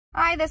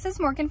Hi, this is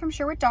Morgan from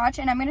Sherwood Dodge,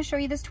 and I'm going to show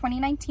you this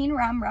 2019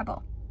 Ram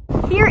Rebel.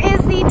 Here is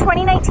the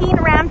 2019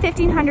 Ram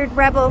 1500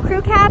 Rebel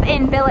Crew Cab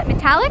in Billet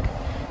Metallic.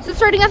 So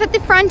starting off at the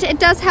front, it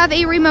does have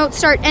a remote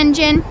start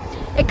engine.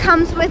 It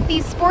comes with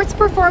the Sports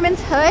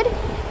Performance hood.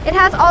 It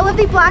has all of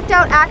the blacked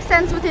out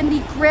accents within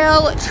the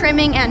grille,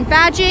 trimming, and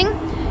badging.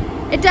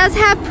 It does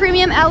have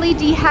premium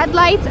LED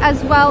headlights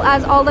as well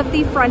as all of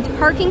the front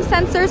parking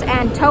sensors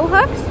and tow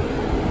hooks.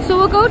 So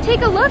we'll go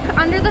take a look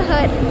under the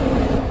hood.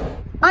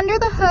 Under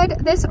the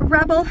hood, this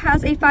Rebel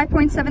has a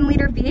 5.7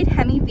 liter V8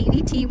 Hemi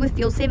VVT with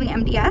fuel-saving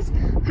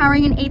MDS,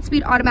 powering an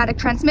 8-speed automatic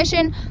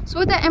transmission. So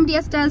what that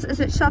MDS does is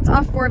it shuts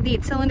off 4 of the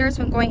 8 cylinders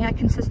when going at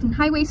consistent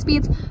highway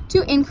speeds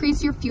to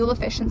increase your fuel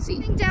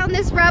efficiency. Down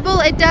this Rebel,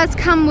 it does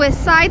come with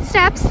side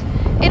steps.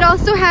 It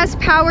also has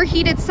power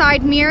heated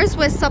side mirrors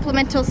with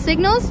supplemental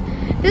signals.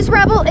 This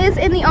Rebel is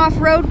in the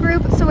off-road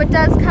group, so it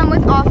does come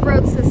with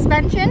off-road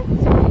suspension.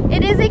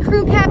 It is a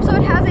crew cab, so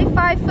it has a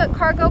 5-foot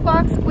cargo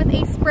box with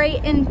a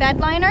spray-in bed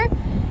liner.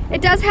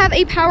 It does have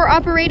a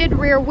power-operated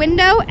rear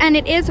window, and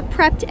it is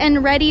prepped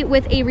and ready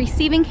with a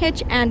receiving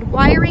hitch and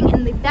wiring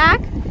in the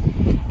back.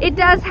 It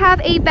does have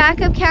a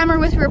backup camera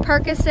with rear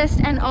park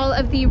assist and all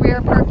of the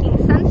rear parking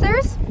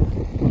sensors.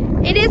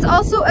 It is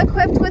also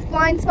equipped with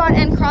blind spot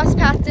and cross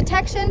path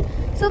detection,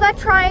 so that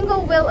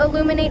triangle will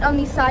illuminate on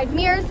the side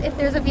mirrors if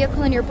there's a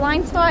vehicle in your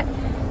blind spot,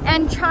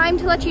 and chime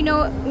to let you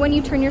know when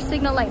you turn your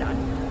signal light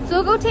on.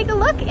 So we'll go take a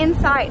look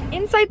inside.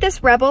 Inside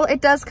this Rebel,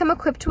 it does come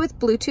equipped with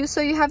Bluetooth, so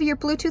you have your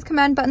Bluetooth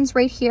command buttons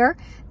right here,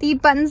 the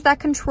buttons that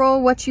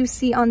control what you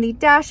see on the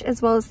dash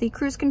as well as the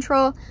cruise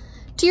control.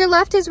 To your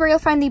left is where you'll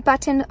find the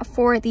button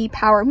for the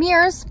power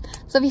mirrors,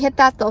 so if you hit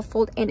that, they'll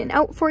fold in and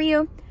out for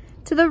you.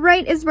 To the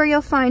right is where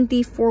you'll find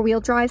the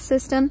 4-wheel drive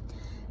system.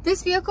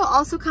 This vehicle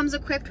also comes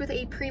equipped with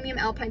a premium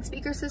Alpine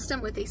speaker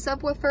system with a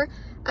subwoofer,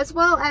 as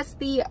well as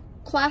the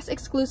class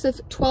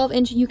exclusive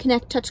 12-inch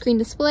Uconnect touchscreen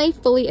display,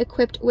 fully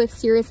equipped with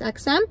Sirius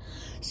XM.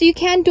 So you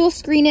can dual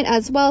screen it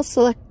as well,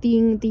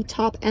 selecting the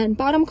top and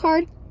bottom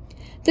card.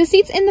 The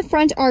seats in the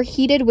front are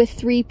heated with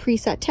 3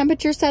 preset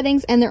temperature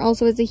settings, and there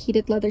also is a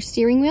heated leather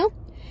steering wheel.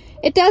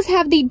 It does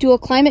have the dual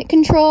climate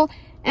control,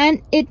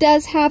 and it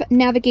does have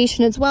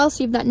navigation as well,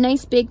 so you have that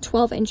nice big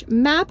 12-inch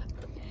map.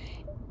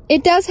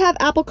 It does have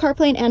Apple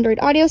CarPlay and Android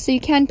Auto, so you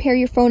can pair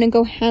your phone and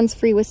go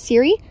hands-free with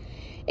Siri.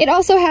 It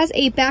also has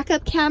a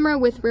backup camera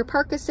with rear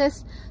park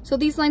assist, so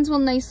these lines will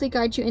nicely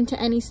guide you into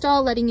any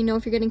stall, letting you know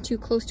if you're getting too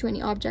close to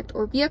any object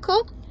or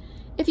vehicle.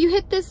 If you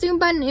hit this zoom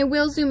button, it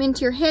will zoom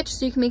into your hitch,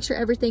 so you can make sure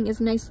everything is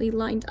nicely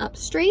lined up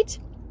straight.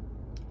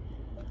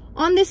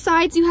 On the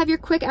sides, you have your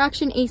quick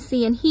action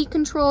AC and heat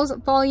controls,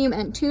 volume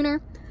and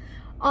tuner.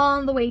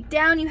 On the way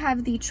down, you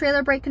have the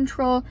trailer brake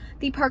control,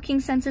 the parking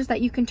sensors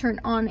that you can turn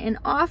on and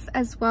off,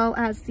 as well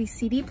as the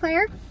CD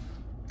player.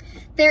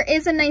 There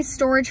is a nice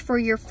storage for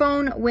your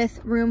phone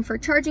with room for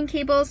charging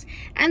cables,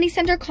 and the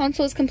center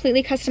console is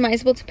completely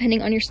customizable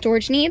depending on your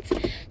storage needs.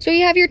 So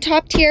you have your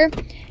top tier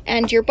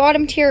and your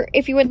bottom tier.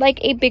 If you would like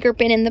a bigger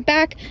bin in the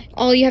back,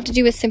 all you have to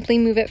do is simply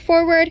move it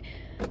forward,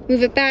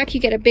 move it back, you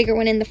get a bigger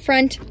one in the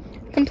front,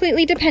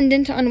 completely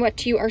dependent on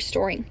what you are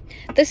storing.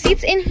 The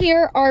seats in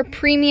here are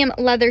premium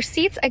leather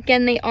seats.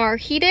 Again, they are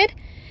heated.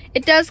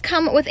 It does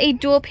come with a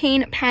dual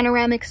pane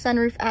panoramic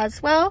sunroof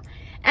as well.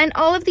 And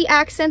all of the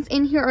accents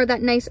in here are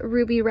that nice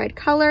ruby red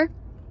color.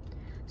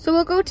 So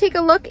we'll go take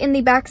a look in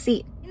the back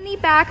seat. In the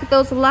back,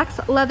 those luxe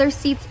leather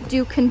seats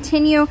do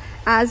continue,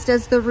 as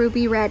does the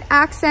ruby red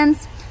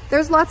accents.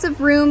 There's lots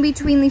of room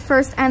between the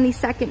first and the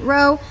second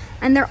row,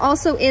 and there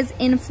also is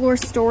in-floor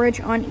storage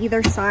on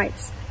either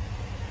sides.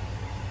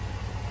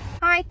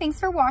 Hi,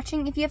 thanks for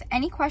watching. If you have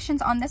any questions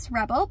on this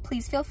Rebel,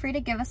 please feel free to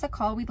give us a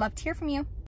call. We'd love to hear from you.